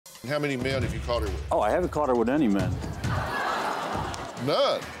How many men have you caught her with? Oh, I haven't caught her with any men.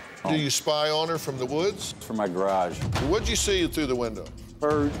 None. Do you spy on her from the woods? From my garage. What'd you see through the window?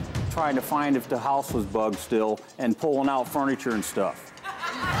 Her trying to find if the house was bugged still and pulling out furniture and stuff.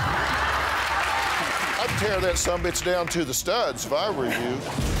 I'd tear that sumbitch down to the studs if I were you.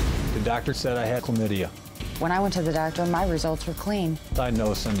 The doctor said I had chlamydia. When I went to the doctor, my results were clean. I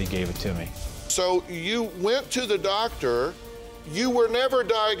know Cindy gave it to me. So you went to the doctor. You were never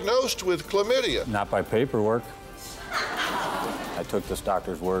diagnosed with chlamydia. Not by paperwork. I took this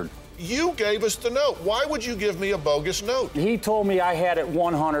doctor's word. You gave us the note. Why would you give me a bogus note? He told me I had it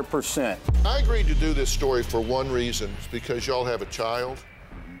 100%. I agreed to do this story for one reason. It's because y'all have a child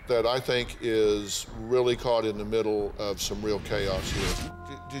that I think is really caught in the middle of some real chaos here.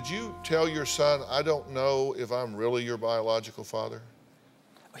 Did you tell your son, I don't know if I'm really your biological father?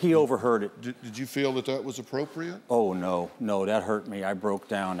 He overheard it. Did you feel that that was appropriate? Oh, no, that hurt me. I broke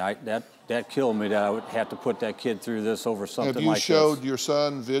down. That killed me that I would have to put that kid through this over something like this. Have you showed your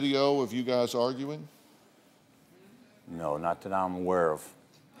son video of you guys arguing? No, not that I'm aware of.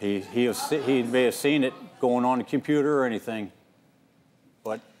 He may have seen it going on the computer or anything,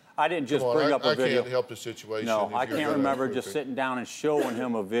 but I didn't just bring up a video. I can't help the situation. No, I can't remember just sitting down and showing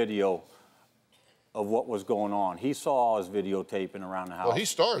him a video of what was going on. He saw all his videotaping around the house. Well, he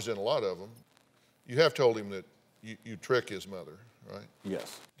stars in a lot of them. You have told him that you trick his mother, right?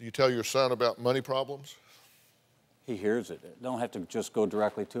 Yes. Do you tell your son about money problems? He hears it. Don't have to just go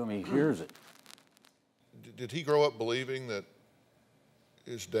directly to him. He hears it. Did he grow up believing that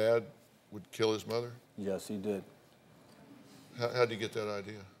his dad would kill his mother? Yes, he did. How'd you get that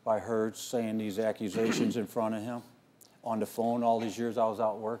idea? By her saying these accusations in front of him on the phone all these years I was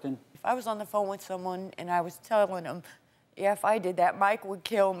out working. If I was on the phone with someone and I was telling them, yeah, if I did that, Mike would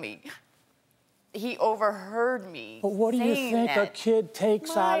kill me. He overheard me. But what do you think a kid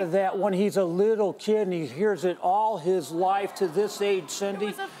takes out of that when he's a little kid and he hears it all his life to this age,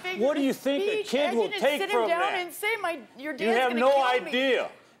 Cindy? What do you think a kid will take from that? And say, your dad's you have gonna no kill idea. Me.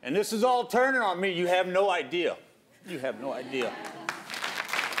 And this is all turning on me. You have no idea. You have no idea.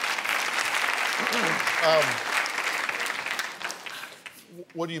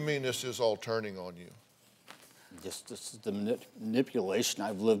 What do you mean this is all turning on you? This is the manipulation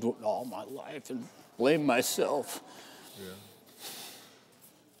I've lived with all my life and blame myself.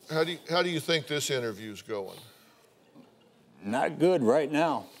 Yeah. How do you think this interview's going? Not good right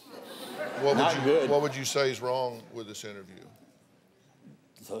now. Not good. What would you say is wrong with this interview?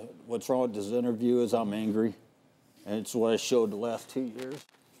 So what's wrong with this interview is I'm angry, and it's what I showed the last 2 years.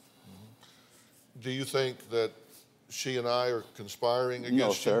 Do you think that she and I are conspiring against you?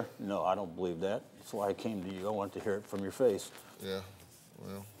 No, sir. No, I don't believe that. That's why I came to you. I wanted to hear it from your face. Yeah,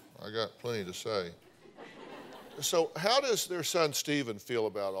 well, I got plenty to say. So how does their son Stephen feel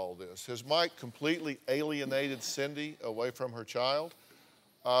about all this? Has Mike completely alienated Cindy away from her child?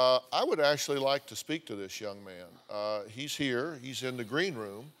 I would actually like to speak to this young man. He's here. He's in the green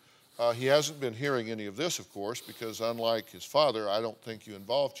room. He hasn't been hearing any of this, of course, because unlike his father, I don't think you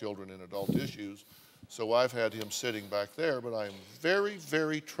involve children in adult issues. So I've had him sitting back there, but I am very,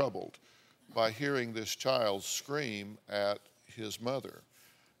 very troubled by hearing this child scream at his mother.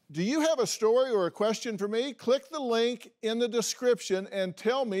 Do you have a story or a question for me? Click the link in the description and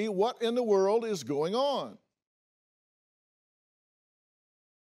tell me what in the world is going on.